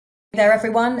There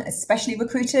everyone, especially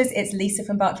recruiters, it's Lisa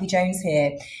from Barclay Jones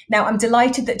here. Now I'm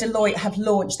delighted that Deloitte have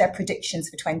launched their predictions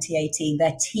for 2018,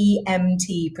 their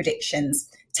TMT predictions,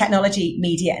 technology,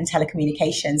 media and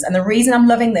telecommunications. And the reason I'm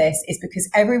loving this is because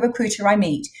every recruiter I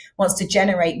meet wants to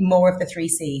generate more of the 3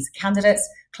 C's, candidates,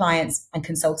 clients and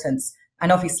consultants, and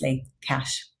obviously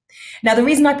cash. Now, the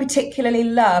reason I particularly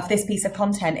love this piece of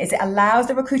content is it allows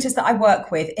the recruiters that I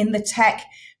work with in the tech,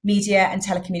 media and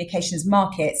telecommunications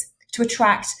markets to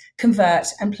attract, convert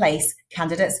and place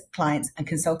candidates, clients and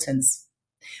consultants.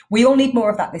 We all need more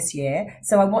of that this year.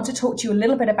 So I want to talk to you a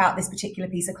little bit about this particular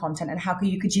piece of content and how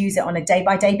you could use it on a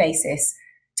day-by-day basis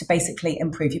to basically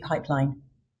improve your pipeline.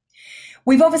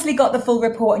 We've obviously got the full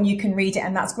report and you can read it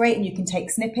and that's great and you can take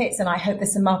snippets, and I hope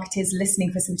there's some marketers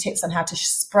listening for some tips on how to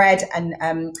spread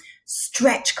and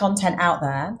stretch content out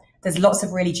there. There's lots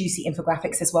of really juicy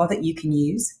infographics as well that you can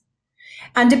use.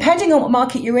 And depending on what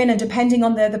market you're in and depending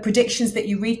on the predictions that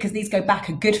you read, because these go back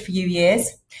a good few years,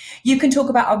 you can talk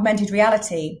about augmented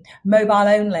reality, mobile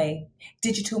only,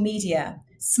 digital media,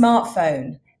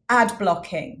 smartphone, ad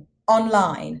blocking,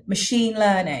 online, machine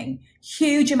learning,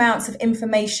 huge amounts of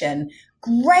information,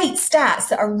 great stats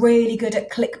that are really good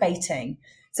at clickbaiting.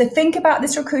 So think about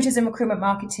this, recruiters and recruitment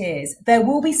marketeers. There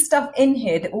will be stuff in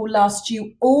here that will last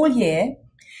you all year,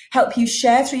 help you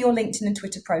share through your LinkedIn and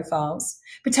Twitter profiles,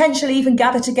 potentially even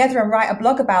gather together and write a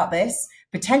blog about this,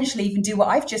 potentially even do what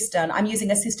I've just done. I'm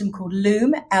using a system called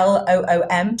Loom,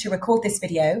 L-O-O-M, to record this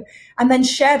video, and then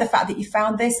share the fact that you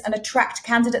found this and attract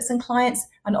candidates and clients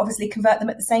and obviously convert them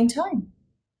at the same time.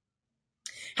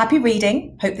 Happy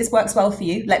reading. Hope this works well for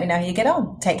you. Let me know how you get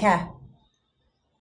on. Take care.